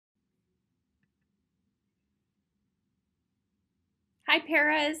Hi,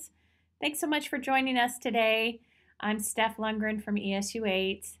 Paras. Thanks so much for joining us today. I'm Steph Lundgren from ESU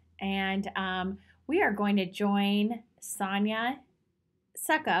 8, and we are going to join Sonya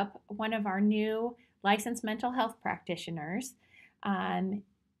Sukup, one of our new licensed mental health practitioners, um,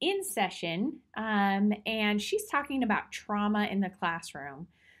 in session, and she's talking about trauma in the classroom.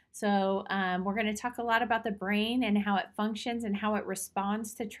 So, we're going to talk a lot about the brain and how it functions and how it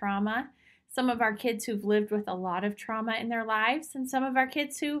responds to trauma. Some of our kids who've lived with a lot of trauma in their lives, and some of our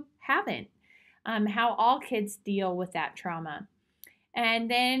kids who haven't, how all kids deal with that trauma.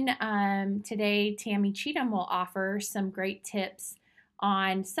 And then today, Tammy Cheatum will offer some great tips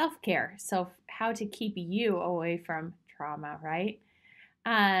on self care. So, how to keep you away from trauma, right?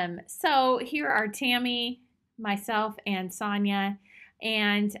 So, here are Tammy, myself, and Sonya.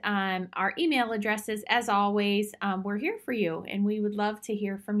 And our email addresses, as always, we're here for you, and we would love to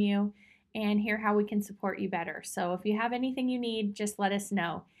hear from you and hear how we can support you better. So, if you have anything you need, just let us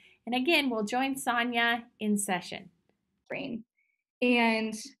know. And again, we'll join Sonya in session. Brain.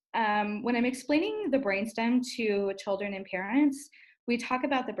 And when I'm explaining the brainstem to children and parents, we talk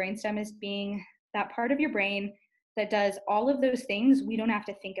about the brainstem as being that part of your brain that does all of those things we don't have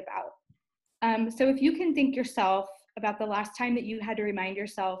to think about. So if you can think yourself about the last time that you had to remind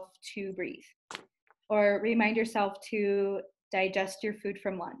yourself to breathe, or remind yourself to digest your food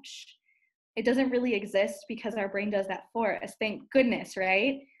from lunch. It doesn't really exist because our brain does that for us. Thank goodness,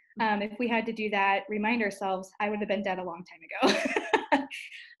 right? If we had to do that, remind ourselves, I would have been dead a long time ago.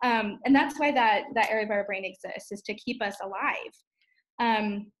 And that's why that area of our brain exists, is to keep us alive.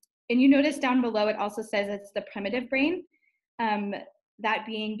 And you notice down below, it also says it's the primitive brain, that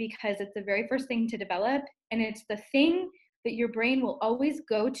being because it's the very first thing to develop, and it's the thing that your brain will always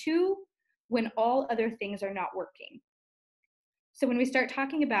go to when all other things are not working. So when we start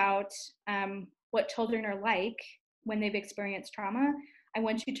talking about what children are like when they've experienced trauma, I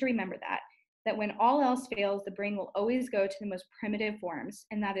want you to remember that when all else fails, the brain will always go to the most primitive forms,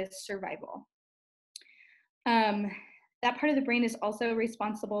 and that is survival. That part of the brain is also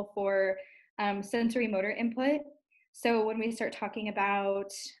responsible for sensory motor input. So when we start talking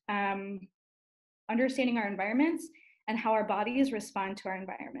about understanding our environments and how our bodies respond to our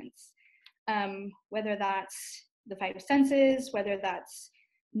environments, whether that's the five senses, whether that's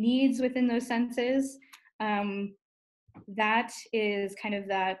needs within those senses, that is kind of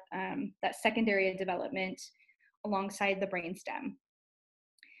that secondary development alongside the brainstem.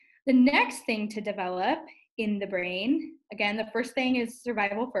 The next thing to develop in the brain, again, the first thing is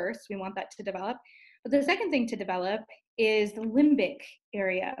survival first. We want that to develop. But the second thing to develop is the limbic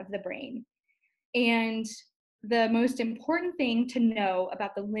area of the brain. And the most important thing to know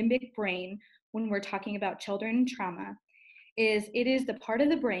about the limbic brain when we're talking about children and trauma is it is the part of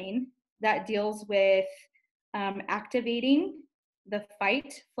the brain that deals with activating the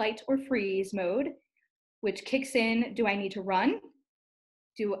fight, flight, or freeze mode, which kicks in, do I need to run?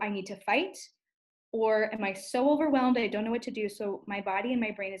 Do I need to fight? Or am I so overwhelmed I don't know what to do, so my body and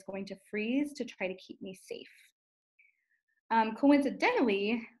my brain is going to freeze to try to keep me safe.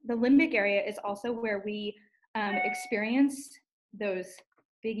 Coincidentally, the limbic area is also where we experience those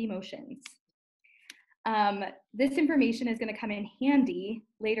big emotions. This information is going to come in handy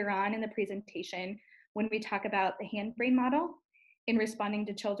later on in the presentation when we talk about the hand-brain model in responding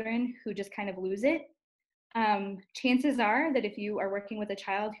to children who just kind of lose it. Chances are that if you are working with a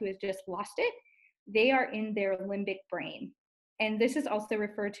child who has just lost it, they are in their limbic brain. And this is also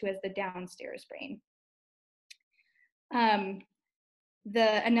referred to as the downstairs brain.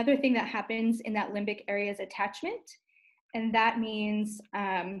 Another thing that happens in that limbic area is attachment. And that means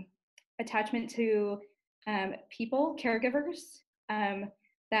attachment to people, caregivers,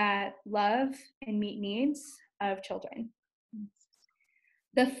 that love and meet needs of children.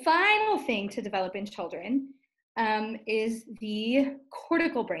 The final thing to develop in children is the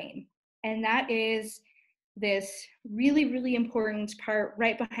cortical brain. And that is this really, really important part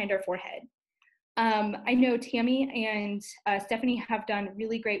right behind our forehead. I know Tammy and Stephanie have done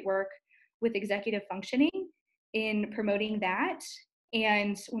really great work with executive functioning in promoting that.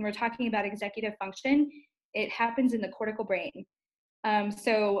 And when we're talking about executive function, it happens in the cortical brain.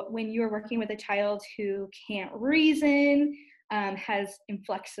 So when you're working with a child who can't reason, has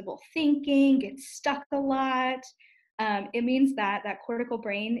inflexible thinking, gets stuck a lot, it means that that cortical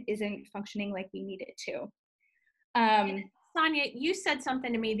brain isn't functioning like we need it to. Sonya, you said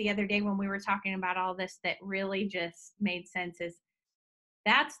something to me the other day when we were talking about all this that really just made sense, is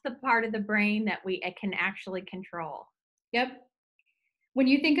that's the part of the brain that we can actually control. Yep. When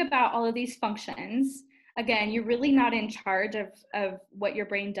you think about all of these functions, again, you're really not in charge of what your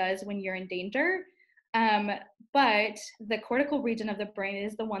brain does when you're in danger. But the cortical region of the brain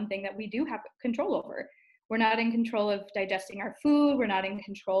is the one thing that we do have control over. We're not in control of digesting our food. We're not in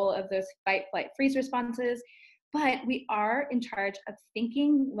control of those fight, flight, freeze responses, but we are in charge of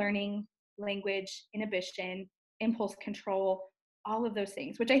thinking, learning, language, inhibition, impulse control, all of those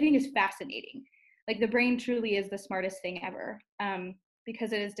things, which I think is fascinating. Like the brain truly is the smartest thing ever,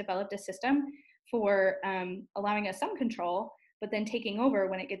 because it has developed a system for allowing us some control, but then taking over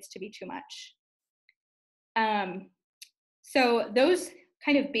when it gets to be too much. So those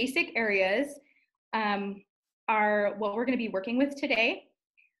kind of basic areas are what we're going to be working with today.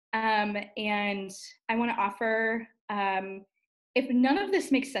 And I want to offer, if none of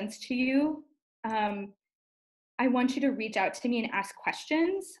this makes sense to you, I want you to reach out to me and ask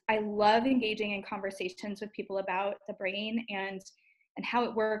questions. I love engaging in conversations with people about the brain and how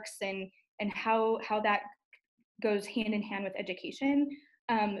it works and how that goes hand in hand with education,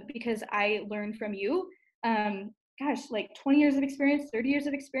 because I learn from you. Gosh, like 20 years of experience, 30 years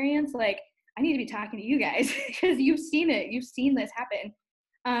of experience, like I need to be talking to you guys because you've seen it, you've seen this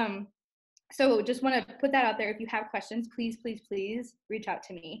happen. So just want to put that out there. If you have questions, please, please, please reach out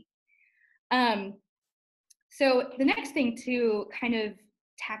to me. So the next thing to kind of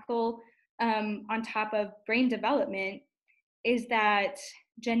tackle on top of brain development is that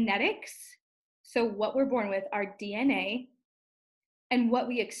genetics, so what we're born with, our DNA, and what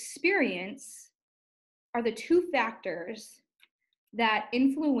we experience are the two factors that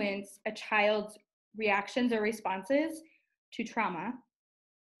influence a child's reactions or responses to trauma,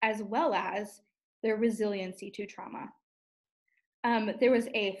 as well as their resiliency to trauma. There was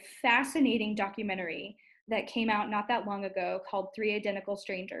a fascinating documentary that came out not that long ago called Three Identical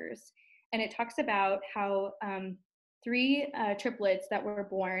Strangers. And it talks about how three triplets that were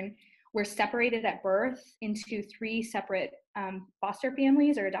born were separated at birth into three separate foster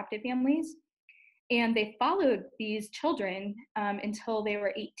families or adopted families. And they followed these children until they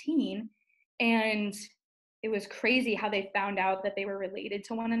were 18. And it was crazy how they found out that they were related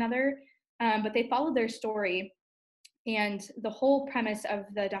to one another. But they followed their story. And the whole premise of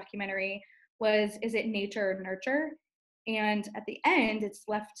the documentary was, is it nature or nurture? And at the end, it's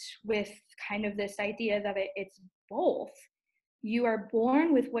left with kind of this idea that it's both. You are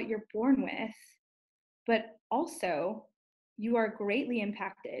born with what you're born with, but also you are greatly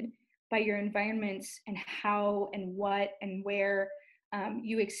impacted by your environments and how and what and where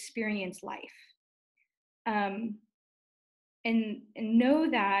you experience life. And know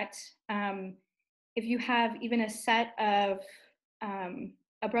that if you have even a set of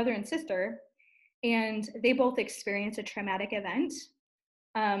a brother and sister, and they both experience a traumatic event,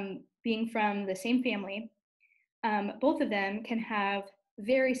 being from the same family, both of them can have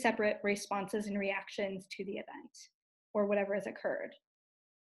very separate responses and reactions to the event or whatever has occurred.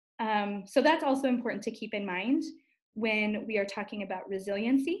 So that's also important to keep in mind when we are talking about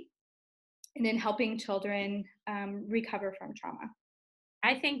resiliency and in helping children recover from trauma.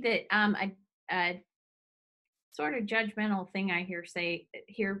 I think that a sort of judgmental thing I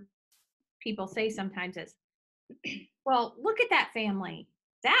hear people say sometimes is, well, look at that family.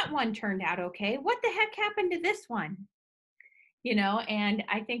 That one turned out okay. What the heck happened to this one? And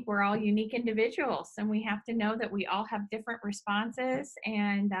I think we're all unique individuals, and we have to know that we all have different responses.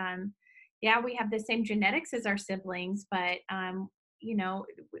 And yeah, we have the same genetics as our siblings, but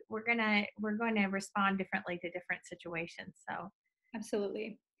we're going to respond differently to different situations. So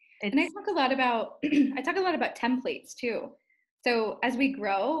absolutely. And I talk a lot about templates too. So as we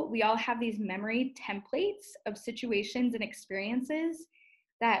grow, we all have these memory templates of situations and experiences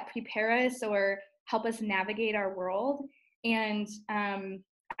that prepare us or help us navigate our world. And I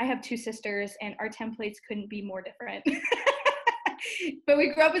have two sisters, and our templates couldn't be more different. But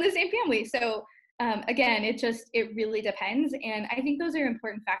we grew up in the same family. So again, it really depends. And I think those are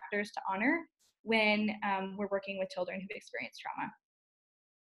important factors to honor when we're working with children who've experienced trauma.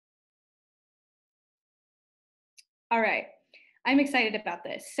 All right, I'm excited about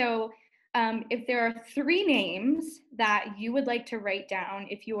this. So if there are three names that you would like to write down,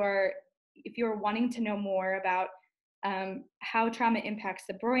 if you are wanting to know more about how trauma impacts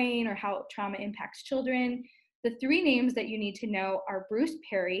the brain or how trauma impacts children, the three names that you need to know are Bruce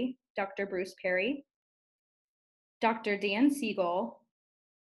Perry, Dr. Bruce Perry, Dr. Dan Siegel,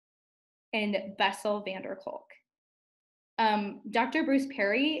 and Bessel van der Kolk. Dr. Bruce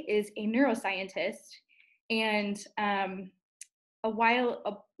Perry is a neuroscientist, and a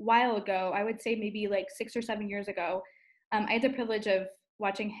while ago, I would say maybe like 6 or 7 years ago, I had the privilege of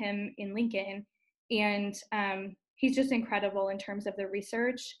watching him in Lincoln, and he's just incredible in terms of the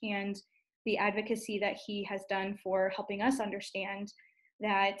research and the advocacy that he has done for helping us understand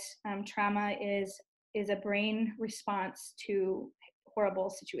that trauma is is a brain response to horrible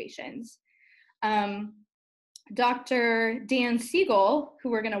situations. Dr. Dan Siegel,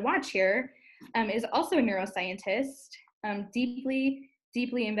 who we're going to watch here, is also a neuroscientist, deeply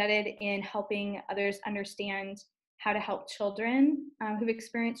embedded in helping others understand how to help children who've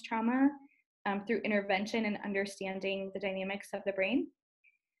experienced trauma through intervention and understanding the dynamics of the brain.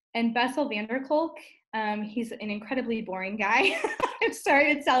 And Bessel van der Kolk, he's an incredibly boring guy. I'm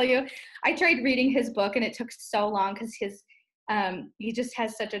sorry to tell you. I tried reading his book and it took so long because he just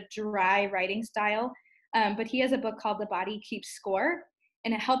has such a dry writing style. But he has a book called The Body Keeps Score,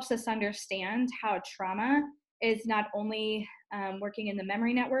 and it helps us understand how trauma is not only working in the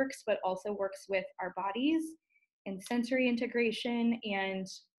memory networks, but also works with our bodies and sensory integration and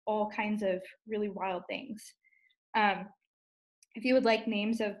all kinds of really wild things. If you would like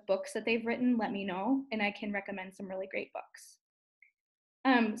names of books that they've written, let me know, and I can recommend some really great books.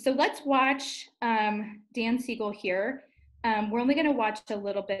 So let's watch Dan Siegel here. We're only going to watch a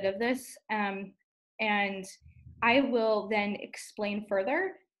little bit of this, and I will then explain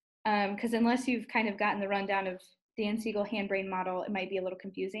further, because unless you've kind of gotten the rundown of Dan Siegel hand-brain model, it might be a little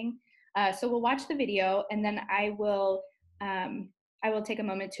confusing. So we'll watch the video, and then I will take a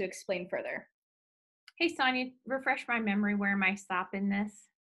moment to explain further. Hey, Sonya, refresh my memory. Where am I stopping this?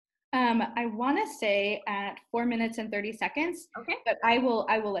 I want to say at 4 minutes and 30 seconds. Okay. But I will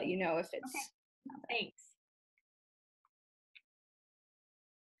let you know if it's okay. Not that. Thanks.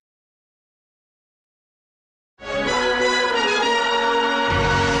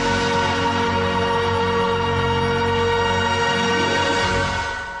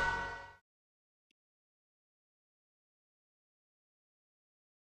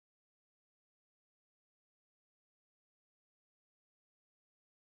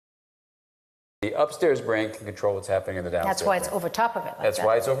 The upstairs brain can control what's happening in the downstairs. That's why it's brain. over top of it. That's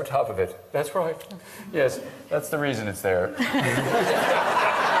why it's over top of it. That's right. Yes, that's the reason it's there.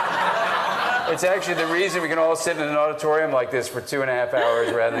 It's actually the reason we can all sit in an auditorium like this for 2.5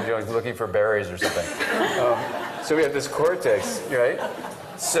 hours rather than going looking for berries or something. So we have this cortex, right?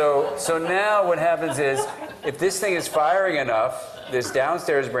 So now what happens is, if this thing is firing enough, this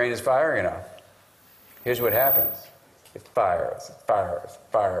downstairs brain is firing enough. Here's what happens. It fires, it fires,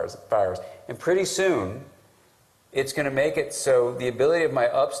 it fires, it fires. And pretty soon, it's going to make it so the ability of my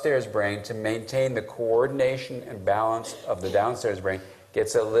upstairs brain to maintain the coordination and balance of the downstairs brain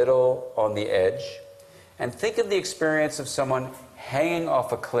gets a little on the edge. And think of the experience of someone hanging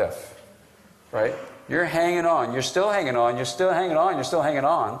off a cliff, right? You're hanging on, you're still hanging on, you're still hanging on, you're still hanging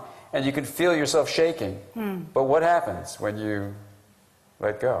on, and you can feel yourself shaking. But what happens when you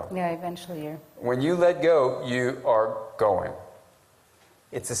let go? Yeah, eventually you're... When you let go, you are going.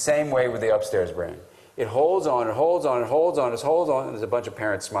 It's the same way with the upstairs brain. It holds on, it holds on, it holds on, it holds on, and there's a bunch of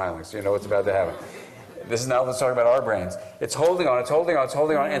parents smiling, so you know what's about to happen. This is not what's talking about our brains. It's holding on, it's holding on, it's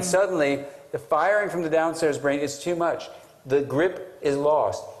holding on, and suddenly the firing from the downstairs brain is too much. The grip is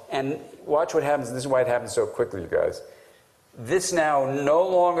lost. And watch what happens. This is why it happens so quickly, you guys. This now no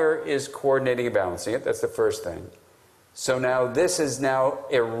longer is coordinating and balancing it. That's the first thing. So now this is now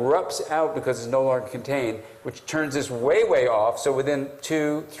erupts out because it's no longer contained, which turns this way, way off. So within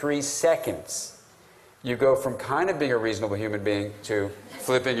 2-3 seconds, you go from kind of being a reasonable human being to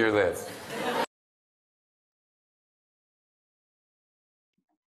flipping your lid.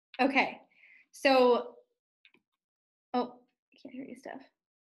 Okay, so, oh, I can't hear you, Steph.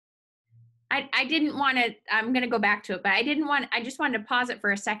 I didn't want to, I'm going to go back to it, but I just wanted to pause it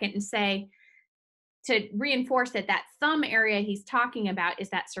for a second and say, to reinforce that thumb area he's talking about is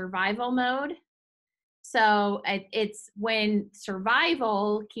that survival mode. So it's when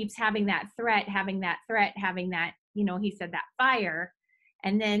survival keeps having that threat, having that, he said that fire,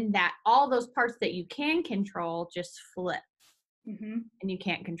 and then that all those parts that you can control just flip. And you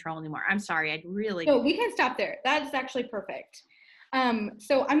can't control anymore. I'm sorry, No, we can stop there. That's actually perfect.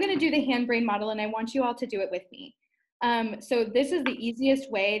 So I'm going to do the hand-brain model, and I want you all to do it with me. So this is the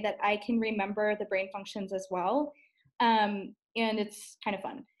easiest way that I can remember the brain functions as well, and it's kind of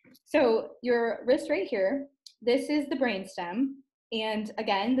fun. So your wrist right here, this is the brainstem, and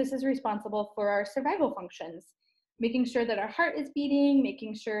again, this is responsible for our survival functions, making sure that our heart is beating,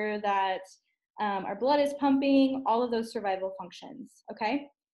 making sure that our blood is pumping, all of those survival functions, okay?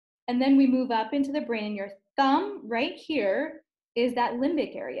 And then we move up into the brain, and your thumb right here is that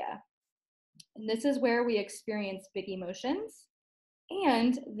limbic area. And this is where we experience big emotions.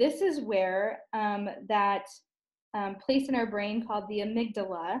 And this is where that place in our brain called the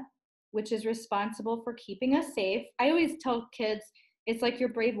amygdala, which is responsible for keeping us safe. I always tell kids, it's like your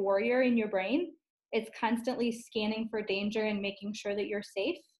brave warrior in your brain. It's constantly scanning for danger and making sure that you're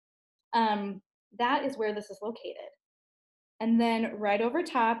safe. that is where this is located. And then right over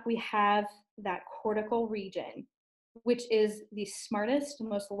top, we have that cortical region, which is the smartest,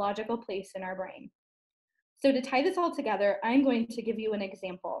 most logical place in our brain. So to tie this all together, I'm going to give you an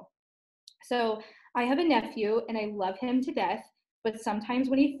example. So I have a nephew and I love him to death, but sometimes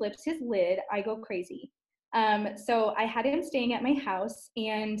when he flips his lid, I go crazy. So I had him staying at my house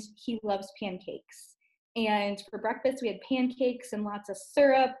and he loves pancakes. And for breakfast, we had pancakes and lots of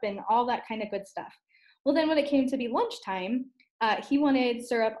syrup and all that kind of good stuff. Well, then when it came to be lunchtime, he wanted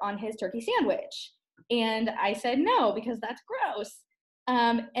syrup on his turkey sandwich. And I said no, because that's gross.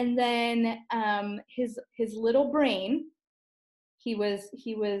 And then his little brain, he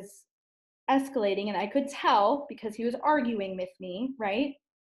was escalating, and I could tell because he was arguing with me, right?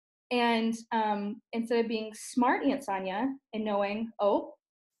 And instead of being smart, Aunt Sonya, and knowing, oh,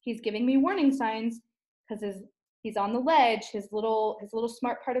 he's giving me warning signs because he's on the ledge, his little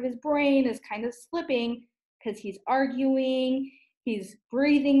smart part of his brain is kind of slipping because he's arguing, he's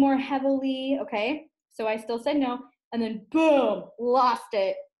breathing more heavily, okay? So I still said no, and then boom, lost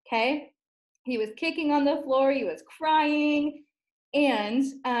it, okay? He was kicking on the floor, he was crying, and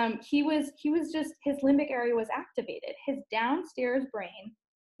he was just, his limbic area was activated. His downstairs brain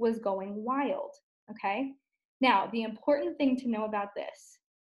was going wild, okay? Now, the important thing to know about this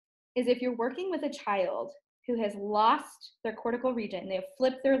is if you're working with a child who has lost their cortical region, they have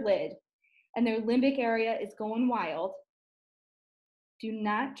flipped their lid, and their limbic area is going wild, do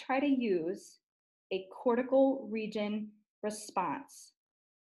not try to use a cortical region response.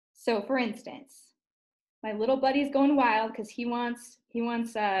 So for instance, my little buddy's going wild because he wants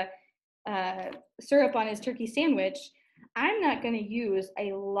syrup on his turkey sandwich. I'm not going to use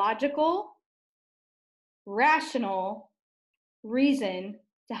a logical, rational reason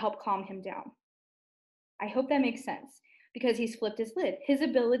to help calm him down. I hope that makes sense, because he's flipped his lid. His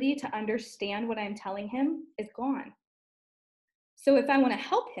ability to understand what I'm telling him is gone. So if I want to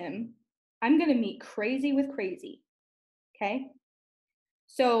help him, I'm going to meet crazy with crazy, okay?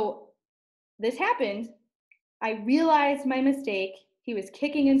 So this happened. I realized my mistake. He was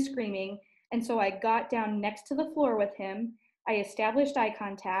kicking and screaming, and so I got down next to the floor with him. I established eye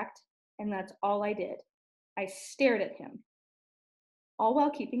contact, and that's all I did. I stared at him, all while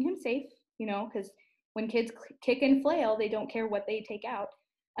keeping him safe, you know, because when kids kick and flail, they don't care what they take out.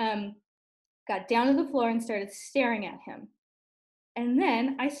 Got down to the floor and started staring at him. And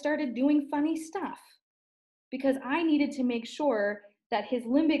then I started doing funny stuff because I needed to make sure that his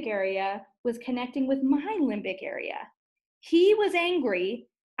limbic area was connecting with my limbic area. He was angry.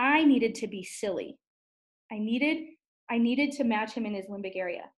 I needed to be silly. I needed to match him in his limbic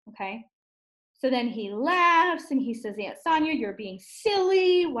area, okay? So then he laughs and he says, Aunt Sonya, you're being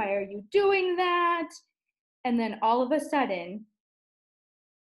silly. Why are you doing that? And then all of a sudden,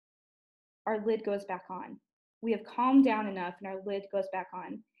 our lid goes back on. We have calmed down enough and our lid goes back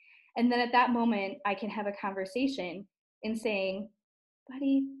on. And then at that moment, I can have a conversation in saying,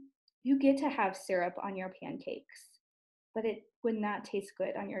 buddy, you get to have syrup on your pancakes, but it would not taste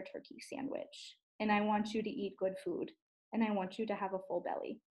good on your turkey sandwich. And I want you to eat good food, and I want you to have a full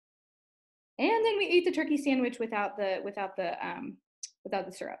belly. And then we ate the turkey sandwich without the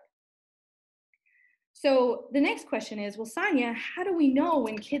syrup. So the next question is, well, Sonya, how do we know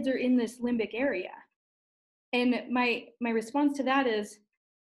when kids are in this limbic area? And my response to that is,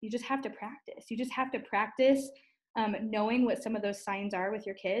 you just have to practice. You just have to practice knowing what some of those signs are with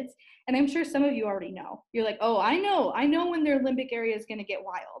your kids. And I'm sure some of you already know. You're like, oh, I know when their limbic area is going to get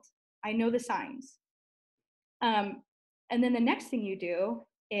wild. I know the signs. And then the next thing you do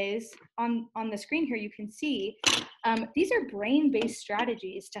is on the screen here, you can see these are brain-based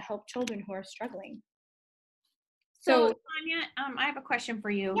strategies to help children who are struggling. So Sonya, I have a question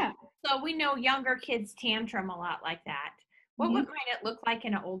for you. Yeah. So we know younger kids tantrum a lot like that. What might it look like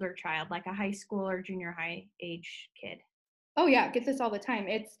in an older child, like a high school or junior high age kid? Oh yeah, I get this all the time.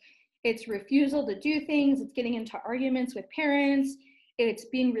 It's refusal to do things. It's getting into arguments with parents. It's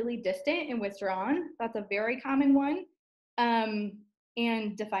being really distant and withdrawn. That's a very common one.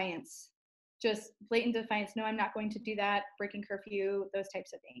 And defiance, just blatant defiance. No, I'm not going to do that. Breaking curfew, those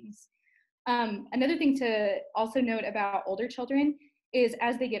types of things. Another thing to also note about older children is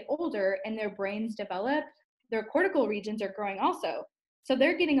as they get older and their brains develop, their cortical regions are growing also. So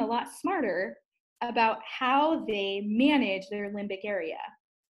they're getting a lot smarter about how they manage their limbic area.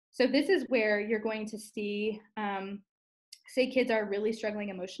 So this is where you're going to see, say kids are really struggling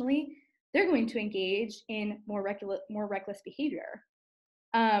emotionally, they're going to engage in more reckless behavior.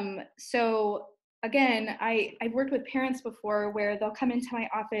 So again, I've worked with parents before where they'll come into my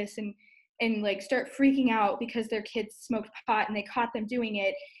office and like start freaking out because their kids smoked pot and they caught them doing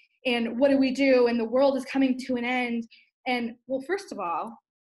it. and what do we do? And the world is coming to an end. And well, first of all,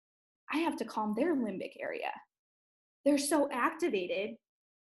 I have to calm their limbic area. They're so activated.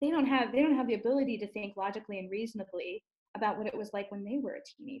 They don't have the ability to think logically and reasonably about what it was like when they were a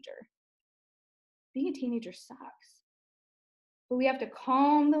teenager. Being a teenager sucks. But we have to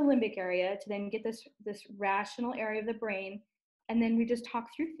calm the limbic area to then get this rational area of the brain, and then we just talk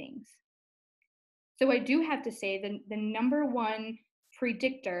through things. So I do have to say the number one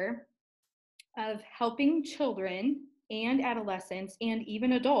predictor of helping children and adolescents and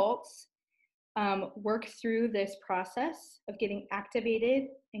even adults work through this process of getting activated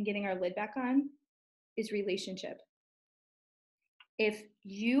and getting our lid back on is relationship. If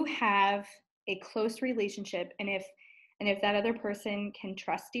you have a close relationship, and if that other person can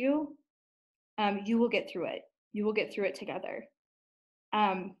trust you, you will get through it. You will get through it together.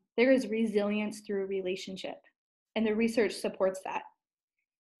 There is resilience through relationship, and the research supports that.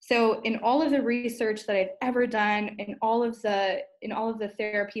 So in all of the research that I've ever done, in all of the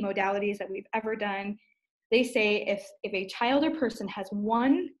therapy modalities that we've ever done, they say if a child or person has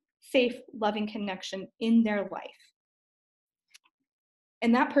one safe, loving connection in their life,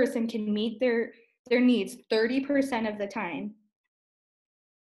 and that person can meet their needs 30% of the time,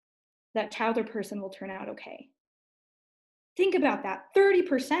 that child or person will turn out okay. Think about that,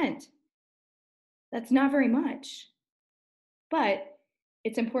 30%. That's not very much. But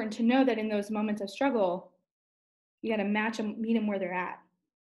it's important to know that in those moments of struggle, you got to match them, meet them where they're at.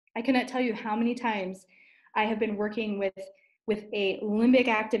 I cannot tell you how many times I have been working with a limbic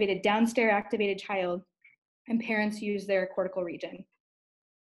activated, downstairs activated child, and parents use their cortical region.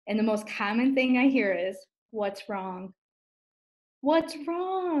 And the most common thing I hear is, what's wrong? What's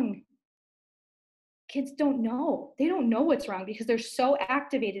wrong? Kids don't know. They don't know what's wrong because they're so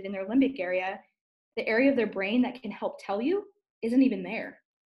activated in their limbic area. The area of their brain that can help tell you isn't even there,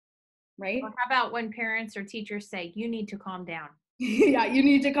 right? Well, how about when parents or teachers say, you need to calm down? Yeah, you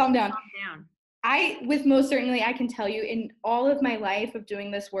need to calm down. Calm down. With most certainly, I can tell you in all of my life of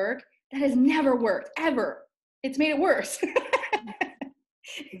doing this work, that has never worked, ever. It's made it worse.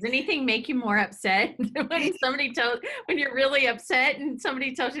 Does anything make you more upset when you're really upset and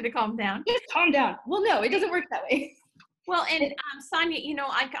somebody tells you to calm down? Just calm down. Well, no, it doesn't work that way. Well, and Sonya,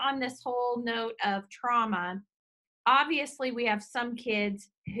 like on this whole note of trauma, obviously we have some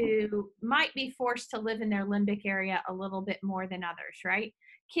kids who might be forced to live in their limbic area a little bit more than others, right?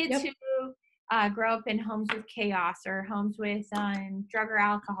 Kids Yep. who grow up in homes with chaos, or homes with drug or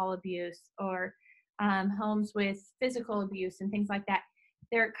alcohol abuse, or homes with physical abuse and things like that.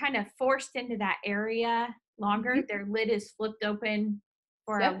 They're kind of forced into that area longer. Mm-hmm. Their lid is flipped open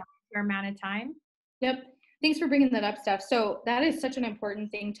for a longer amount of time. Yep. Thanks for bringing that up, Steph. So that is such an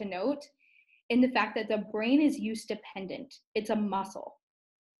important thing to note, in the fact that the brain is use dependent. It's a muscle.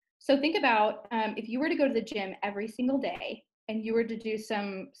 So think about if you were to go to the gym every single day and you were to do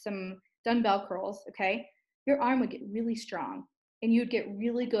some dumbbell curls, okay, your arm would get really strong and you'd get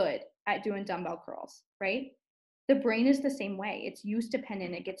really good at doing dumbbell curls, right? The brain is the same way. It's use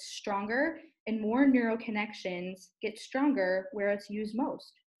dependent. It gets stronger, and more neural connections get stronger where it's used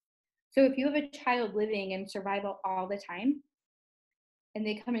most. So if you have a child living in survival all the time and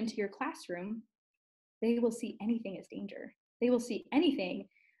they come into your classroom, they will see anything as danger. They will see anything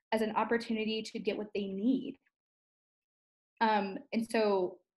as an opportunity to get what they need. And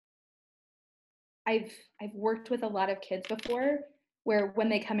so I've worked with a lot of kids before where when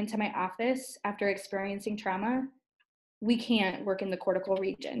they come into my office after experiencing trauma, we can't work in the cortical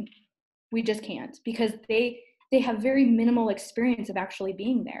region. We just can't, because they have very minimal experience of actually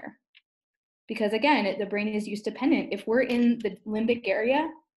being there. Because again, the brain is use dependent. If we're in the limbic area,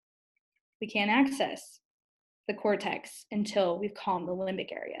 we can't access the cortex until we've calmed the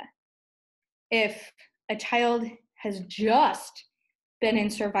limbic area. If a child has just been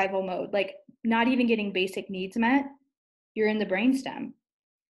in survival mode, like not even getting basic needs met, you're in the brainstem.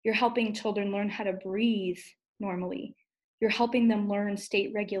 You're helping children learn how to breathe normally. You're helping them learn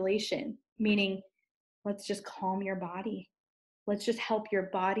state regulation, meaning let's just calm your body. Let's just help your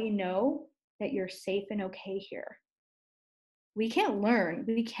body know that you're safe and okay here. We cannot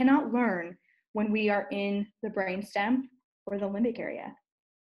learn when we are in the brainstem or the limbic area,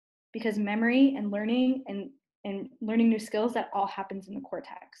 because memory and learning and learning new skills, that all happens in the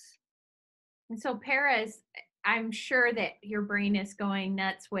cortex. And so Paris, I'm sure that your brain is going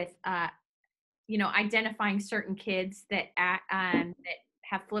nuts with, identifying certain kids that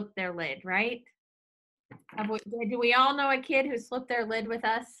have flipped their lid, right? Do we all know a kid who's flipped their lid with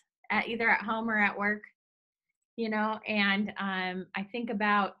us, either at home or at work? And I think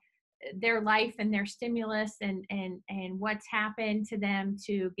about their life and their stimulus and what's happened to them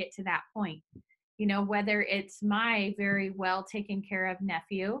to get to that point. You know, whether it's my very well taken care of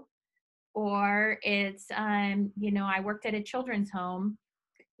nephew, or it's you know, I worked at a children's home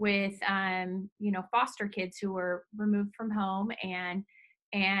with you know, foster kids who were removed from home,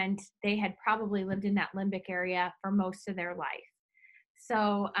 and they had probably lived in that limbic area for most of their life.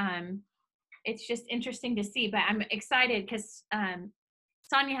 So it's just interesting to see, but I'm excited because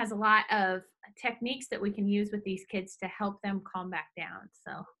Sonya has a lot of techniques that we can use with these kids to help them calm back down.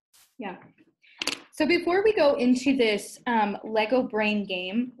 So yeah. So before we go into this Lego brain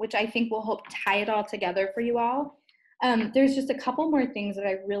game, which I think will help tie it all together for you all, there's just a couple more things that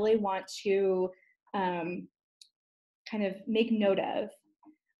I really want to kind of make note of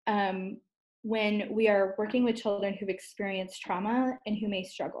when we are working with children who've experienced trauma and who may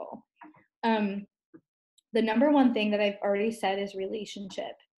struggle. The number one thing that I've already said is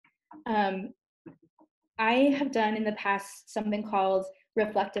relationship. I have done in the past something called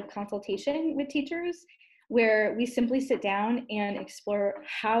reflective consultation with teachers, where we simply sit down and explore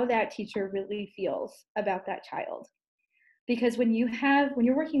how that teacher really feels about that child. Because when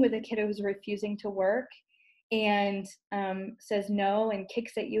you're working with a kid who's refusing to work and says no and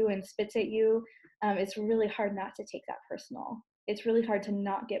kicks at you and spits at you, it's really hard not to take that personal. It's really hard to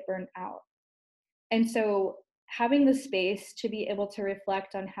not get burnt out. And so having the space to be able to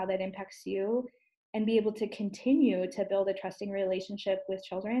reflect on how that impacts you and be able to continue to build a trusting relationship with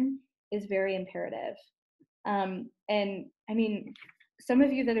children is very imperative. And I mean, some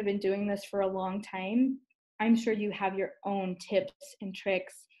of you that have been doing this for a long time, I'm sure you have your own tips and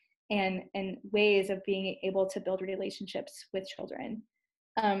tricks and ways of being able to build relationships with children.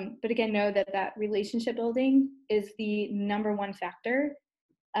 But again, know that relationship building is the number one factor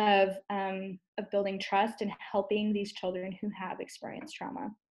of building trust and helping these children who have experienced trauma.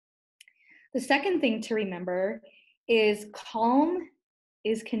 The second thing to remember is calm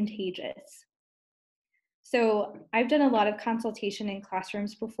is contagious. So I've done a lot of consultation in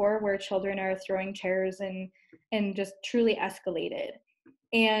classrooms before where children are throwing chairs and just truly escalated.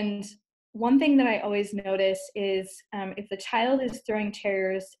 And one thing that I always notice is if the child is throwing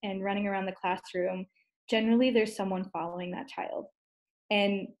chairs and running around the classroom, generally there's someone following that child.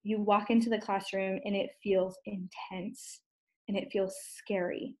 And you walk into the classroom and it feels intense and it feels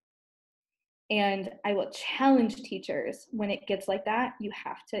scary. And I will challenge teachers when it gets like that, you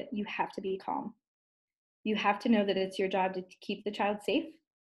have to be calm. You have to know that it's your job to keep the child safe,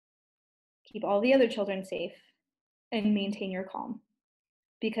 keep all the other children safe, and maintain your calm.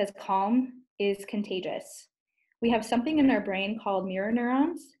 Because calm is contagious. We have something in our brain called mirror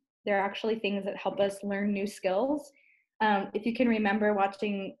neurons. They're actually things that help us learn new skills. If you can remember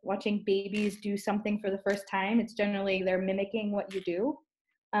watching babies do something for the first time, it's generally they're mimicking what you do,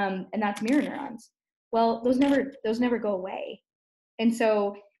 and that's mirror neurons. Well, those never go away. And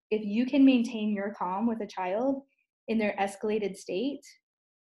so if you can maintain your calm with a child in their escalated state,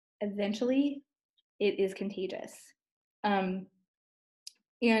 eventually it is contagious. And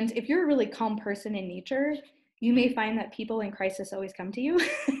if you're a really calm person in nature, you may find that people in crisis always come to you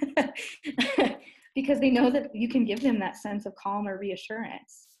because they know that you can give them that sense of calm or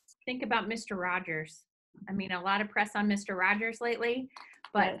reassurance. Think about Mr. Rogers. I mean, a lot of press on Mr. Rogers lately,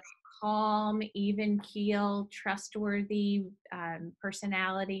 but yes. Calm, even keel, trustworthy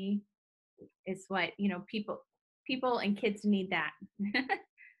personality is what, you know, people and kids need that.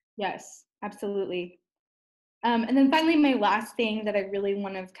 Yes, absolutely. And then finally, my last thing that I really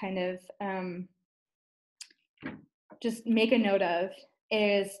want to kind of just make a note of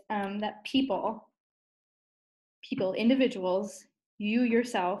is that people, individuals, you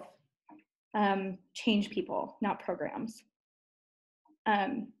yourself, change people, not programs.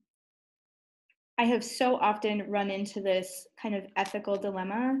 I have so often run into this kind of ethical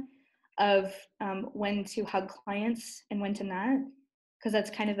dilemma of when to hug clients and when to not, because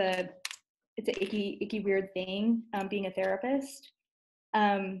that's kind of it's an icky weird thing, being a therapist.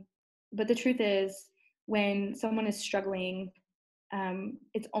 But the truth is, when someone is struggling,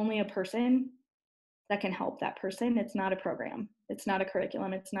 it's only a person that can help that person. It's not a program. It's not a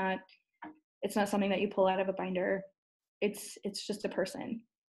curriculum. It's not something that you pull out of a binder. It's just a person.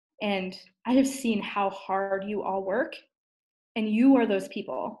 And I have seen how hard you all work, and you are those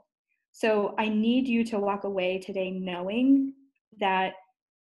people. So I need you to walk away today knowing that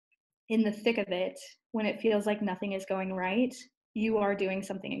in the thick of it, when it feels like nothing is going right, you are doing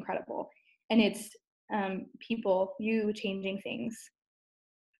something incredible. And it's people, you changing things.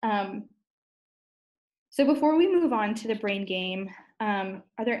 So before we move on to the brain game, are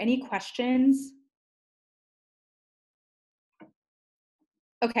there any questions?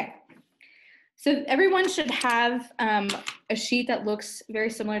 Okay, So everyone should have a sheet that looks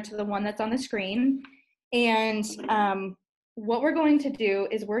very similar to the one that's on the screen. And what we're going to do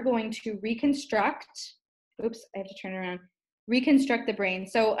is we're going to reconstruct, oops, I have to turn around, reconstruct the brain.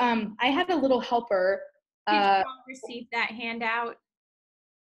 So I had a little helper. Did you all receive that handout?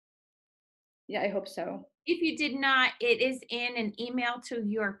 Yeah, I hope so. If you did not, it is in an email to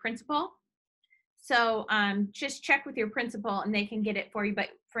your principal. So just check with your principal and they can get it for you. But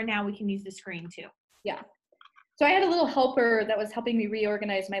for now, we can use the screen too. Yeah. So I had a little helper that was helping me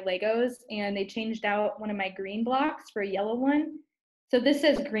reorganize my Legos, and they changed out one of my green blocks for a yellow one. So this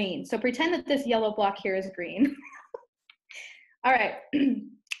says green. So pretend that this yellow block here is green. All right.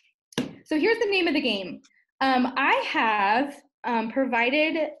 So here's the name of the game. I have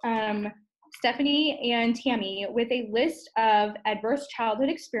provided Stephanie and Tammy with a list of adverse childhood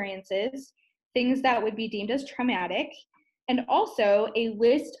experiences, things that would be deemed as traumatic, and also a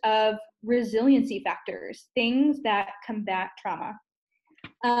list of resiliency factors, things that combat trauma.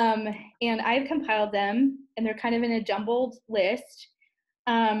 And I've compiled them, and they're kind of in a jumbled list.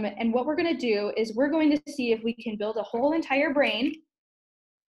 And what we're going to do is we're going to see if we can build a whole entire brain,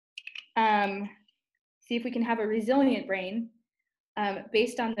 see if we can have a resilient brain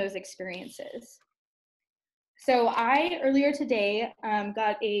based on those experiences. So I, earlier today,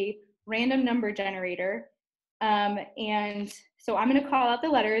 got a random number generator. And so I'm going to call out the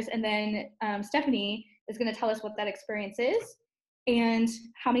letters, and then Stephanie is going to tell us what that experience is and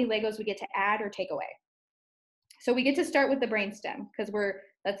how many Legos we get to add or take away. So we get to start with the brainstem because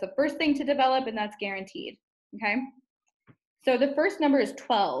that's the first thing to develop, and that's guaranteed. Okay. So the first number is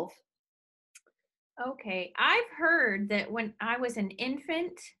 12. Okay. I've heard that when I was an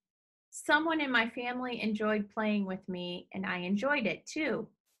infant, someone in my family enjoyed playing with me, and I enjoyed it too.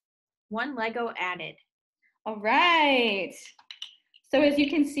 1 Lego added. All right. So as you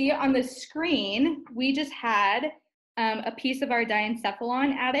can see on the screen, we just had a piece of our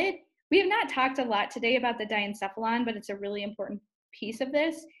diencephalon added. We have not talked a lot today about the diencephalon, but it's a really important piece of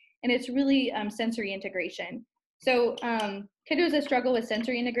this, and it's really sensory integration. So kiddos that struggle with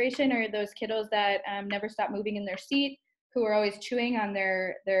sensory integration are those kiddos that never stop moving in their seat, who are always chewing on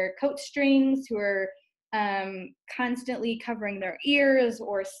their coat strings, who are constantly covering their ears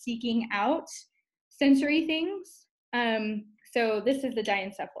or seeking out sensory things. So this is the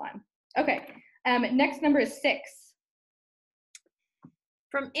diencephalon. Okay, next number is 6.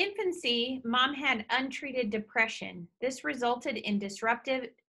 From infancy, mom had untreated depression. This resulted in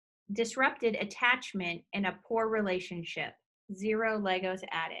disrupted attachment and a poor relationship. 0 Legos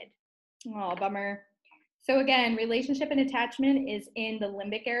added. Oh, bummer. So again, relationship and attachment is in the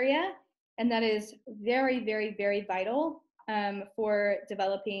limbic area, and that is very, very, very vital for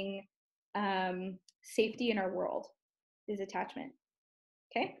developing safety in our world, is attachment.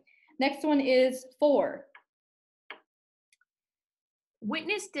 Okay, next one is 4.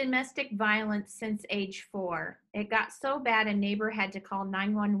 Witnessed domestic violence since age 4. It got so bad a neighbor had to call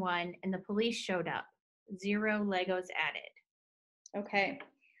 911 and the police showed up. 0 Legos added. Okay,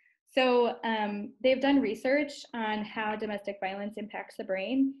 so they've done research on how domestic violence impacts the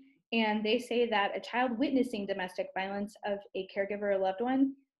brain, and they say that a child witnessing domestic violence of a caregiver or loved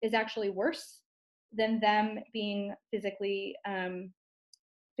one is actually worse than them being physically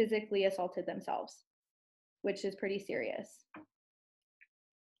assaulted themselves, which is pretty serious.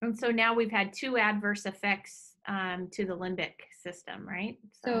 And so now we've had 2 adverse effects to the limbic system, right?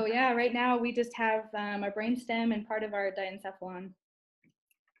 So yeah, right now we just have our brainstem and part of our diencephalon.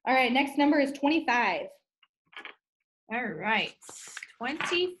 All right, next number is 25. All right,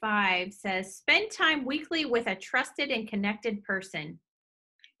 25 says, spend time weekly with a trusted and connected person.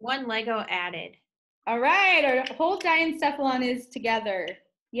 1 Lego added. All right, our whole diencephalon is together.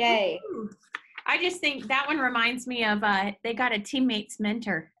 Yay. Ooh. I just think that one reminds me of they got a teammates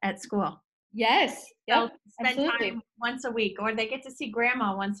mentor at school. Yes. Yep. They'll spend absolutely. time once a week, or they get to see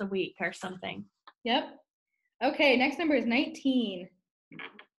grandma once a week or something. Yep. Okay, next number is 19.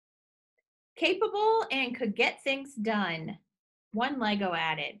 Capable and could get things done. 1 Lego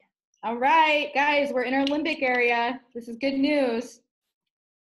added. All right, guys, we're in our limbic area. This is good news.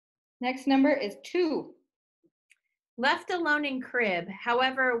 Next number is 2. Left alone in crib.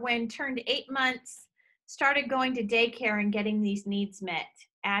 However, when turned 8 months, started going to daycare and getting these needs met.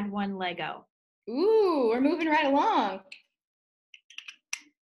 Add 1 Lego. Ooh, we're moving right along.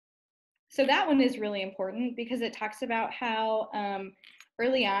 So that one is really important because it talks about how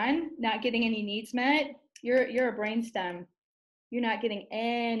early on, not getting any needs met, you're a brainstem. You're not getting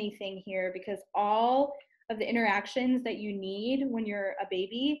anything here because all of the interactions that you need when you're a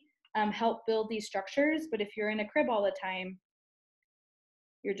baby help build these structures. But if you're in a crib all the time,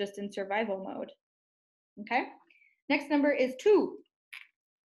 You're just in survival mode. Okay. Next number is 2.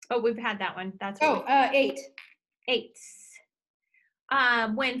 Oh, we've had that one. That's 8. 8.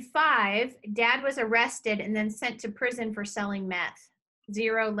 When 5, Dad was arrested and then sent to prison for selling meth.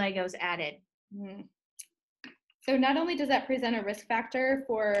 0 Legos added. So not only does that present a risk factor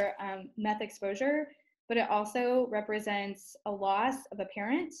for meth exposure, but it also represents a loss of a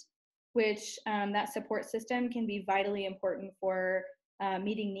parent, which that support system can be vitally important for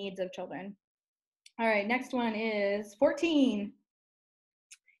meeting needs of children. All right, next one is 14.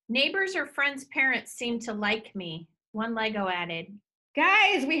 Neighbors or friends' parents seem to like me. 1 Lego added.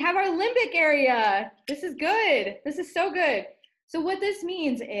 Guys, we have our limbic area. This is good. This is so good. So what this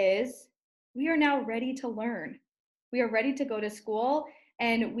means is we are now ready to learn. We are ready to go to school,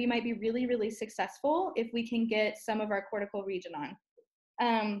 and we might be really, really successful if we can get some of our cortical region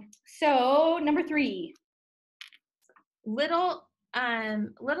on. So number 3. Little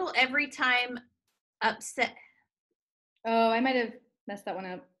every time upset. Oh, I might have messed that one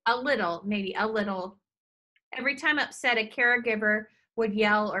up. Maybe a little. Every time upset, a caregiver would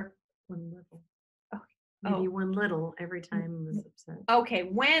yell or 1 little. Maybe 1 little every time was upset. Okay,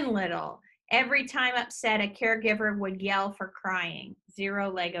 when little. Every time upset, a caregiver would yell for crying.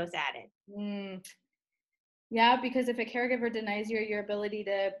 0 Legos added. Yeah, because if a caregiver denies you your ability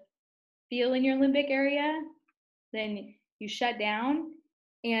to feel in your limbic area, then you shut down,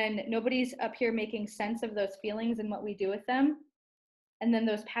 and nobody's up here making sense of those feelings and what we do with them. And then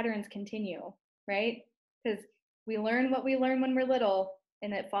those patterns continue, right? Because we learn what we learn when we're little,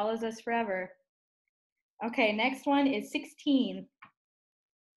 and it follows us forever. Okay, next one is 16.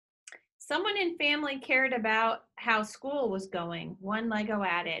 Someone in family cared about how school was going. 1 Lego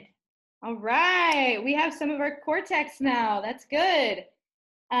added. All right, we have some of our cortex now. That's good.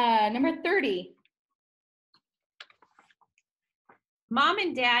 Number 30. Mom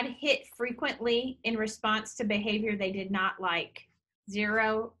and Dad hit frequently in response to behavior they did not like.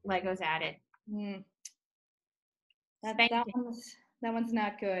 0 Legos added. That one's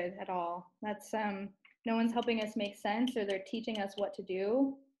not good at all. That's no one's helping us make sense, or they're teaching us what to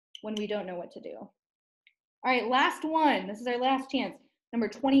do when we don't know what to do. All right, last one. This is our last chance. Number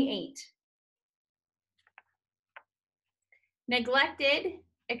 28. Neglected,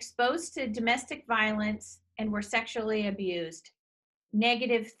 exposed to domestic violence, and were sexually abused.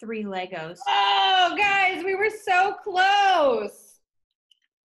 -3 Legos. Oh, guys, we were so close.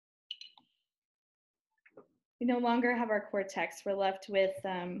 We no longer have our cortex. We're left with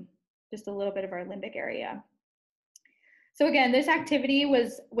just a little bit of our limbic area. So again, this activity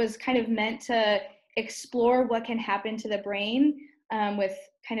was kind of meant to explore what can happen to the brain with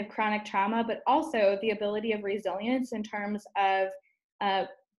kind of chronic trauma, but also the ability of resilience in terms of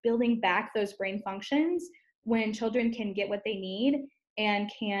building back those brain functions when children can get what they need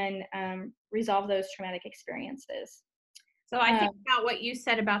and can resolve those traumatic experiences. So I think about what you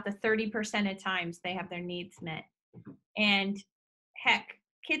said about the 30% of times they have their needs met. And heck,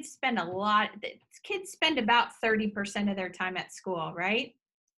 kids spend about 30% of their time at school, right?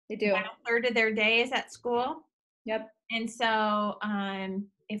 They do. About a third of their day is at school. Yep. And so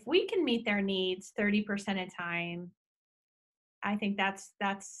if we can meet their needs 30% of time, I think that's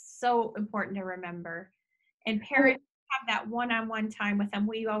so important to remember. And parents have that one-on-one time with them.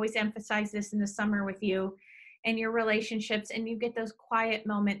 We always emphasize this in the summer with you and your relationships, and you get those quiet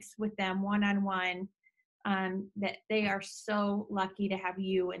moments with them one-on-one, that they are so lucky to have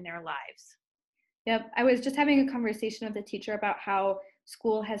you in their lives. Yep. I was just having a conversation with a teacher about how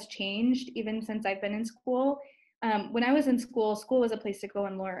school has changed even since I've been in school. When I was in school, school was a place to go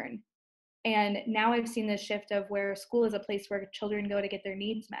and learn. And now I've seen this shift of where school is a place where children go to get their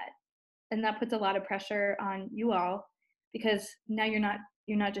needs met. And that puts a lot of pressure on you all, because now you're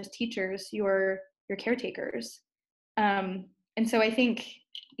not just teachers, you're caretakers. And so I think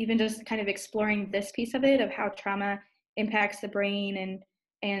even just kind of exploring this piece of it, of how trauma impacts the brain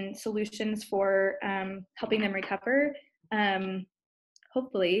and solutions for helping them recover,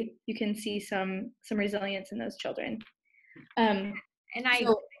 hopefully you can see some resilience in those children. Sonya,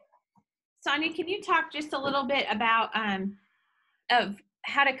 can you talk just a little bit about of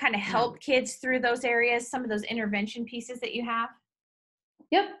how to kind of help kids through those areas, some of those intervention pieces that you have?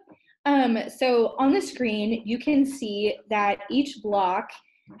 Yep. So on the screen, you can see that each block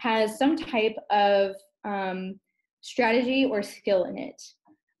has some type of strategy or skill in it.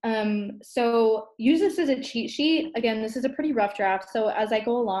 So use this as a cheat sheet. Again, this is a pretty rough draft, so as I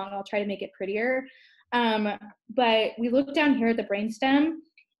go along, I'll try to make it prettier. But we look down here at the brainstem,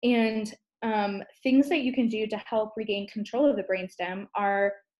 and things that you can do to help regain control of the brainstem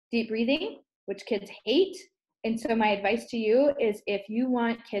are deep breathing, which kids hate, And so my advice to you is, if you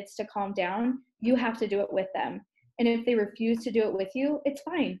want kids to calm down, you have to do it with them. And if they refuse to do it with you, it's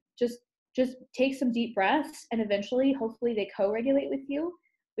fine. Just take some deep breaths, and eventually, hopefully, they co-regulate with you,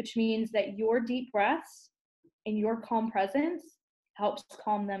 which means that your deep breaths and your calm presence helps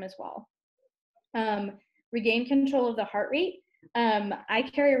calm them as well. Regain control of the heart rate. I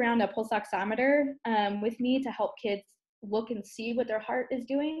carry around a pulse oximeter with me to help kids look and see what their heart is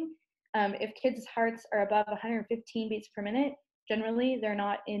doing. If kids' hearts are above 115 beats per minute, generally they're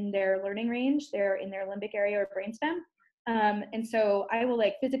not in their learning range, they're in their limbic area or brainstem. And so I will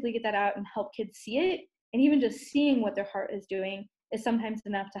physically get that out and help kids see it. And even just seeing what their heart is doing is sometimes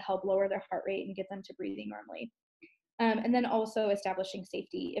enough to help lower their heart rate and get them to breathing normally. And then also establishing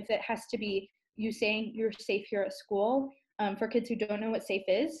safety. If it has to be you saying you're safe here at school, for kids who don't know what safe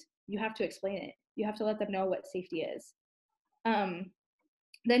is, you have to explain it. You have to let them know what safety is.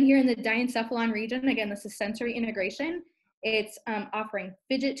 Then here in the diencephalon region, again, this is sensory integration. It's offering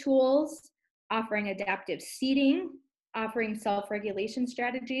fidget tools, offering adaptive seating, offering self-regulation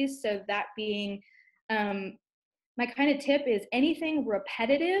strategies. So that being, my kind of tip is anything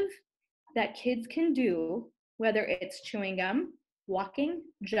repetitive that kids can do, whether it's chewing gum, walking,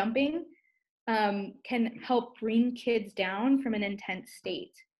 jumping, can help bring kids down from an intense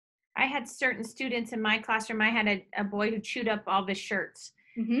state. I had certain students in my classroom. I had a boy who chewed up all of his shirts.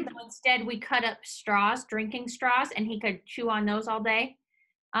 So instead, we cut up straws, drinking straws, and he could chew on those all day.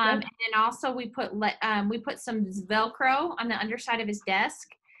 And then also we put some Velcro on the underside of his desk,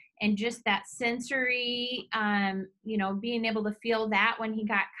 and just that sensory, being able to feel that when he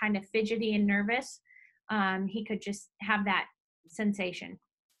got kind of fidgety and nervous, he could just have that sensation.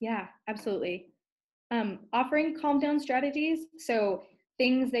 Yeah, absolutely. Offering calm down strategies. So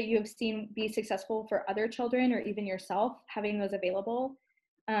things that you have seen be successful for other children or even yourself, having those available.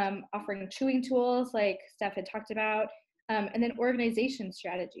 Offering chewing tools like Steph had talked about, and then organization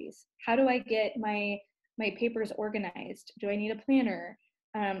strategies. How do I get my papers organized? Do I need a planner?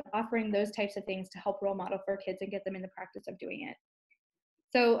 Offering those types of things to help role model for kids and get them in the practice of doing it.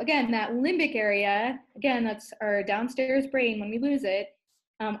 So again, that limbic area, again, that's our downstairs brain when we lose it,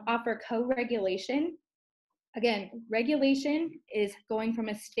 offer co-regulation. Again, regulation is going from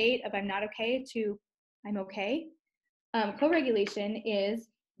a state of I'm not okay to I'm okay. Co-regulation is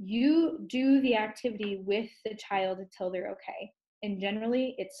you do the activity with the child until they're okay. And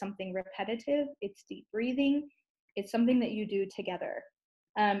generally, it's something repetitive, it's deep breathing, it's something that you do together.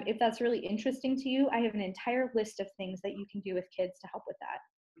 If that's really interesting to you, I have an entire list of things that you can do with kids to help with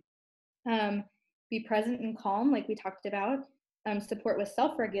that. Be present and calm, like we talked about. Support with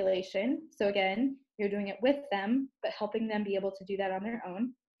self-regulation. So again, you're doing it with them, but helping them be able to do that on their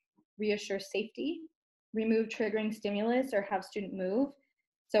own. Reassure safety. Remove triggering stimulus or have student move.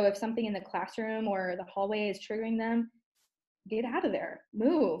 So if something in the classroom or the hallway is triggering them, get out of there,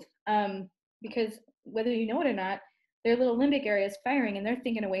 move. Because whether you know it or not, their little limbic area is firing and they're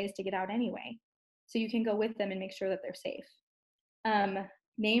thinking of ways to get out anyway. So you can go with them and make sure that they're safe.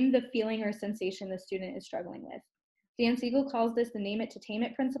 Name the feeling or sensation the student is struggling with. Dan Siegel calls this the name it to tame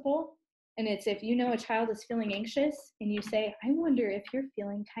it principle. And it's if you know a child is feeling anxious and you say, I wonder if you're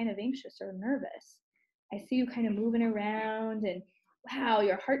feeling kind of anxious or nervous. I see you kind of moving around and wow,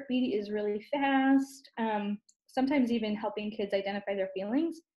 your heartbeat is really fast. Sometimes even helping kids identify their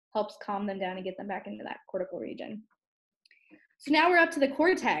feelings helps calm them down and get them back into that cortical region. So now we're up to the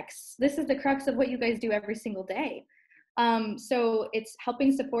cortex. This is the crux of what you guys do every single day. So it's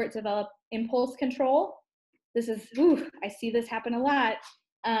helping support develop impulse control. This is, I see this happen a lot.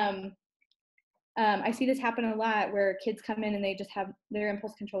 I see this happen a lot where kids come in and they just have their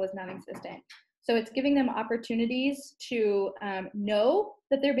impulse control is non-existent. So it's giving them opportunities to know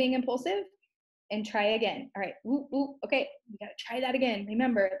that they're being impulsive and try again. All right, okay, you gotta try that again.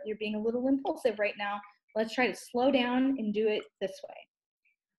 Remember, you're being a little impulsive right now. Let's try to slow down and do it this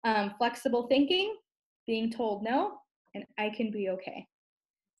way. Flexible thinking, being told no, and I can be okay.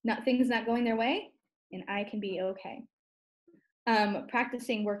 Things not going their way, and I can be okay.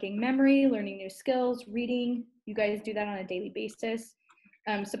 Practicing working memory, learning new skills, reading. You guys do that on a daily basis.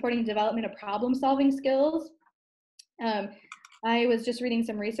 Supporting development of problem-solving skills. I was just reading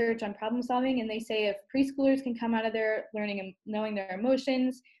some research on problem solving, and they say if preschoolers can come out of there learning and knowing their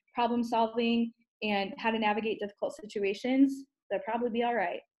emotions, problem solving, and how to navigate difficult situations, they'll probably be all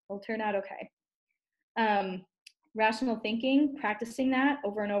right. They'll turn out okay. Rational thinking, practicing that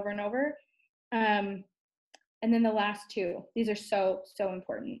over and over and over. And then the last two, these are so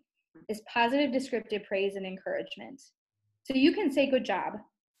important, is positive descriptive praise and encouragement. So you can say good job,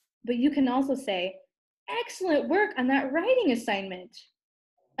 but you can also say, excellent work on that writing assignment.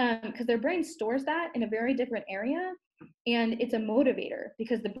 because their brain stores that in a very different area, and it's a motivator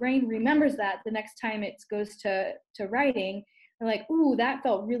because the brain remembers that the next time it goes to writing. They're like, ooh, that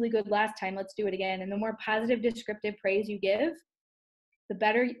felt really good last time, let's do it again. And the more positive descriptive praise you give, the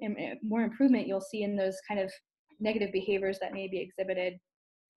better and more improvement you'll see in those kind of negative behaviors that may be exhibited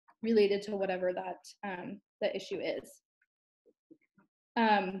related to whatever that the issue is.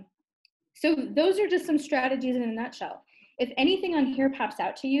 So those are just some strategies in a nutshell. If anything on here pops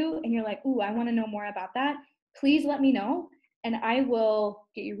out to you and you're like, ooh, I want to know more about that, please let me know, and I will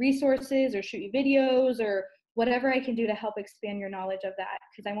get you resources or shoot you videos or whatever I can do to help expand your knowledge of that,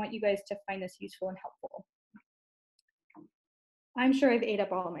 because I want you guys to find this useful and helpful. I'm sure I've ate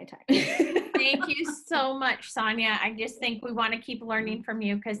up all of my time. Thank you so much, Sonya. I just think we want to keep learning from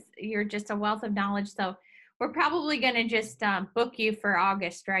you because you're just a wealth of knowledge. So we're probably going to just book you for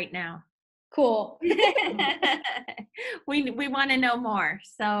August right now. Cool. we want to know more.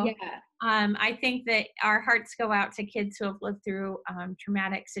 So yeah. I think that our hearts go out to kids who have lived through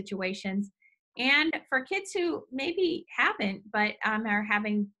traumatic situations, and for kids who maybe haven't, but are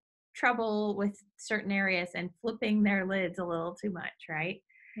having trouble with certain areas and flipping their lids a little too much, right?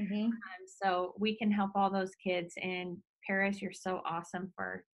 Mm-hmm. So we can help all those kids. And Paris, you're so awesome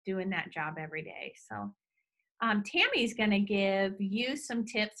for doing that job every day. So Tammy's going to give you some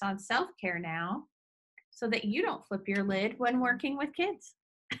tips on self-care now so that you don't flip your lid when working with kids.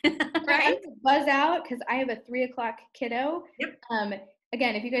 Right? Buzz out because I have a 3:00 kiddo. Yep.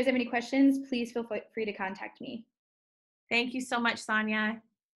 Again, if you guys have any questions, please feel free to contact me. Thank you so much, Sonya.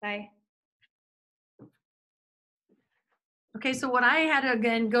 Bye. Okay, so what I had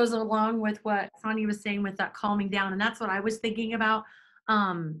again goes along with what Sonya was saying with that calming down, and that's what I was thinking about.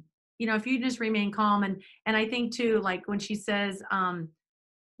 If you just remain calm, and I think too, like when she says,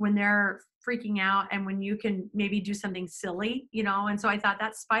 when they're freaking out, and when you can maybe do something silly, and so I thought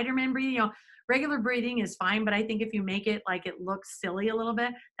that Spider-Man breathing, regular breathing is fine, but I think if you make it like it looks silly a little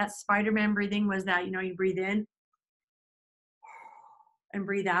bit, that Spider-Man breathing was that, you breathe in and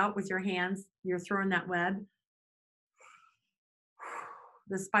breathe out with your hands, you're throwing that web.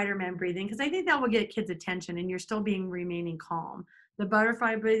 The Spider-Man breathing, because I think that will get kids' attention and you're still remaining calm. The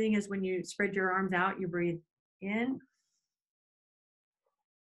butterfly breathing is when you spread your arms out, you breathe in,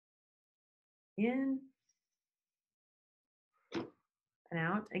 and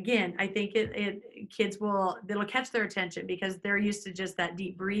out. Again, I think kids it'll catch their attention because they're used to just that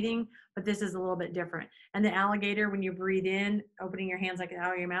deep breathing, but this is a little bit different. And the alligator, when you breathe in, opening your hands like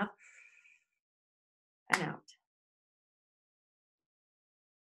out of your mouth, and out.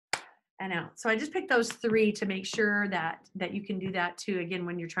 And out. So I just picked those 3 to make sure that you can do that too, again,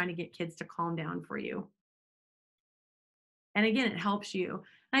 when you're trying to get kids to calm down for you. And again, it helps you.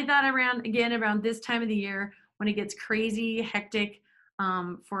 And I thought around this time of the year when it gets crazy, hectic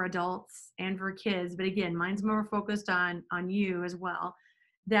for adults and for kids, but again, mine's more focused on you as well,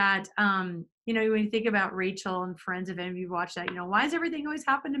 that, when you think about Rachel and Friends, if any of you watch that, why does everything always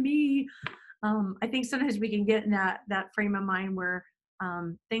happen to me? I think sometimes we can get in that frame of mind where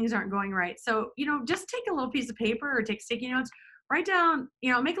things aren't going right. So, just take a little piece of paper or take sticky notes, write down,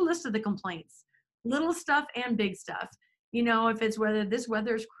 make a list of the complaints, little stuff and big stuff. If it's whether this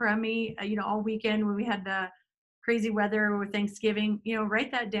weather's crummy, all weekend when we had the crazy weather with Thanksgiving,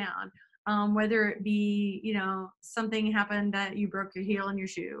 write that down. Whether it be, something happened that you broke your heel in your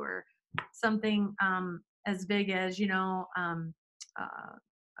shoe, or something as big as, a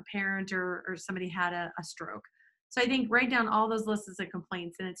parent or somebody had a stroke. So I think write down all those lists of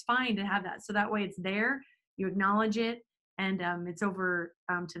complaints, and it's fine to have that. So that way it's there, you acknowledge it, and it's over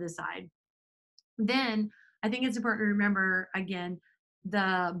to the side. Then I think it's important to remember, again,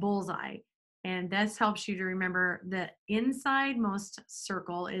 the bullseye. And this helps you to remember the inside most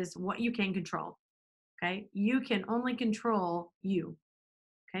circle is what you can control. Okay. You can only control you.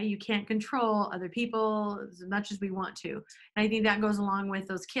 Okay. You can't control other people as much as we want to. And I think that goes along with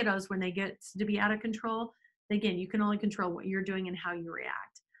those kiddos when they get to be out of control. Again, you can only control what you're doing and how you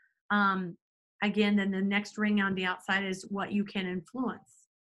react. Again, then the next ring on the outside is what you can influence.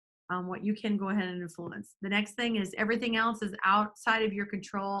 What you can go ahead and influence. The next thing is everything else is outside of your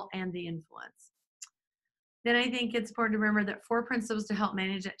control and the influence. Then I think it's important to remember that 4 principles to help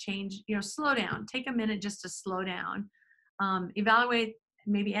manage that change. Slow down. Take a minute just to slow down. Evaluate,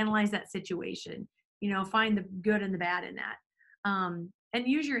 maybe analyze that situation. Find the good and the bad in that. And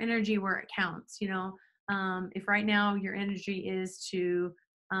use your energy where it counts. If right now your energy is to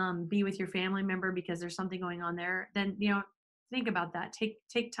be with your family member because there's something going on there, then, think about that.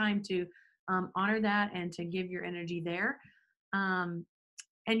 Take time to honor that and to give your energy there. And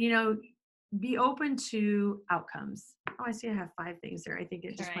be open to outcomes. Oh, I see I have 5 things there. I think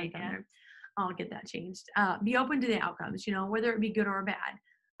it just went down there. I'll get that changed. Be open to the outcomes, whether it be good or bad.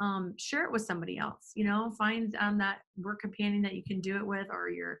 Share it with somebody else, find that work companion that you can do it with, or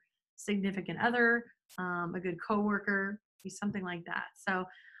your significant other, a good coworker, something like that. So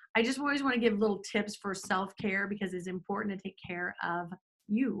I just always want to give little tips for self-care, because it's important to take care of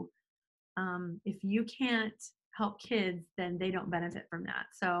you. If you can't help kids, then they don't benefit from that.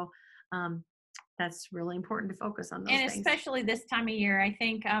 So that's really important to focus on those things. And especially this time of year, I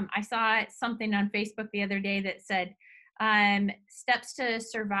think I saw something on Facebook the other day that said steps to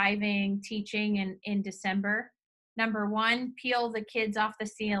surviving teaching in December. Number 1, peel the kids off the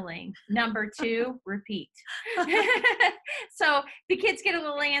ceiling. Number 2, repeat. So the kids get a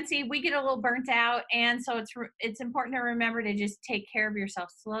little antsy, we get a little burnt out, and so it's important to remember to just take care of yourself,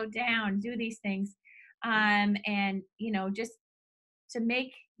 slow down, do these things, and just to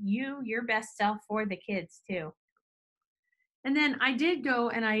make you your best self for the kids too. And then I did go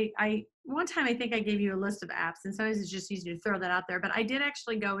and I one time I think I gave you a list of apps, and sometimes it's just easy to throw that out there, but I did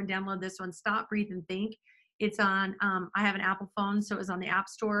actually go and download this one, Stop, Breathe, and Think. It's on, I have an Apple phone, so it was on the App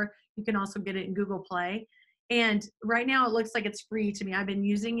Store. You can also get it in Google Play. And right now it looks like it's free to me. I've been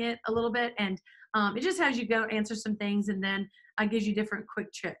using it a little bit, and it just has you go answer some things, and then it gives you different quick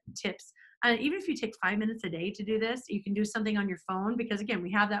tips. Even if you take 5 minutes a day to do this, you can do something on your phone, because again,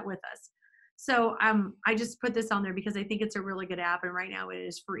 we have that with us. So I just put this on there because I think it's a really good app, and right now it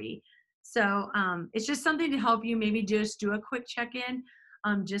is free. So it's just something to help you maybe just do a quick check-in,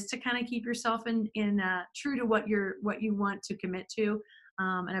 just to kind of keep yourself in true to what you want to commit to,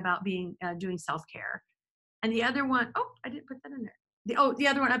 and about doing self-care. And the other one, oh, I didn't put that in there. The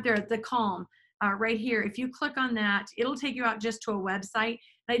other one up there, the Calm, right here. If you click on that, it'll take you out just to a website.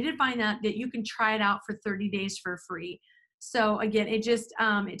 And I did find that you can try it out for 30 days for free. So again, it just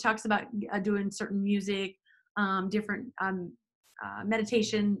it talks about doing certain music, different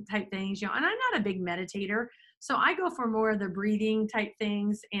meditation type things, and I'm not a big meditator, so I go for more of the breathing type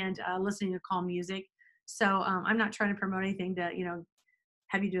things and listening to calm music. So I'm not trying to promote anything to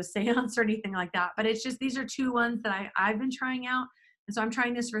have you do a seance or anything like that, but it's just these are 2 ones that I've been trying out, and so I'm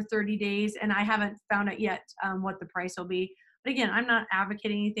trying this for 30 days, and I haven't found out yet what the price will be. But again, I'm not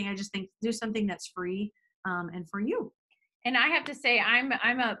advocating anything. I just think do something that's free and for you. And I have to say,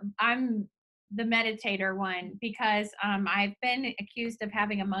 I'm the meditator one, because I've been accused of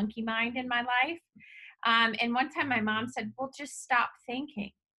having a monkey mind in my life. And one time my mom said, well, just stop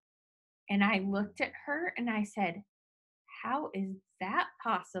thinking. And I looked at her and I said, how is that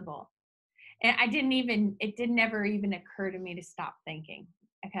possible? And it did never even occur to me to stop thinking,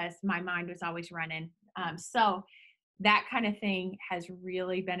 because my mind was always running. So that kind of thing has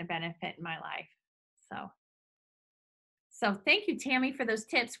really been a benefit in my life. So thank you, Tammy, for those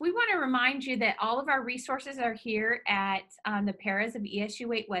tips. We want to remind you that all of our resources are here at the Paras of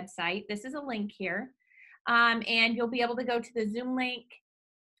ESU 8 website. This is a link here. And you'll be able to go to the Zoom link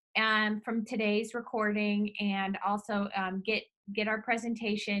from today's recording, and also get our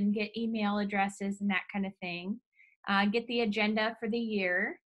presentation, get email addresses and that kind of thing, get the agenda for the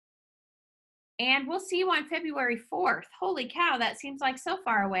year. And we'll see you on February 4th. Holy cow, that seems like so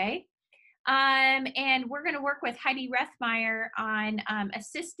far away. And we're going to work with Heidi Rethmeyer on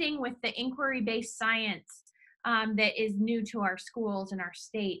assisting with the inquiry-based science that is new to our schools and our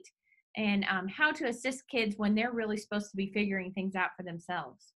state, and how to assist kids when they're really supposed to be figuring things out for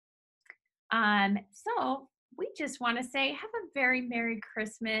themselves. So we just want to say, have a very Merry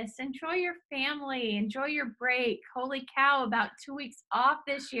Christmas. Enjoy your family. Enjoy your break. Holy cow, about 2 weeks off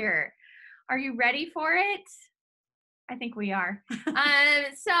this year. Are you ready for it? I think we are.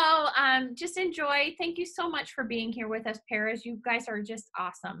 So just enjoy. Thank you so much for being here with us, Paras. You guys are just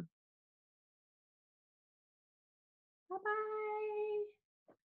awesome. Bye-bye.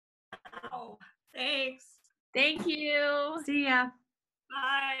 Oh, thanks. Thank you. See ya.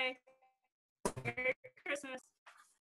 Bye. Merry Christmas.